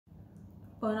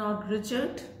Pernod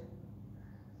Ricard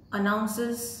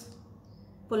announces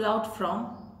pullout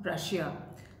from Russia.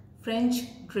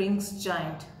 French drinks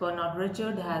giant Pernod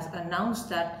Ricard has announced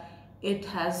that it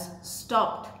has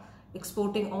stopped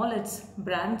exporting all its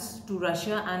brands to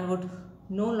Russia and would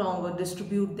no longer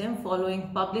distribute them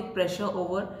following public pressure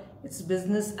over its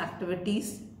business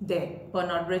activities there.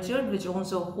 Pernod Ricard, which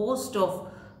owns a host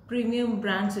of premium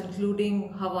brands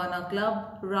including Havana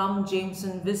Club, rum,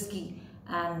 Jameson whiskey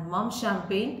and Mumm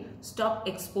champagne, stopped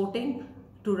exporting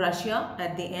to Russia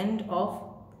at the end of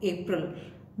April.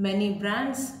 Many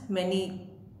brands, many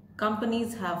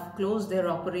companies have closed their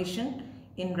operation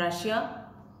in Russia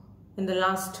in the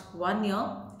last 1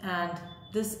 year, and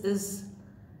this is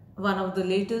one of the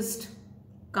latest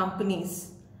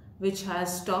companies which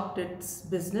has stopped its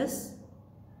business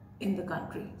in the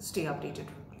country. Stay updated.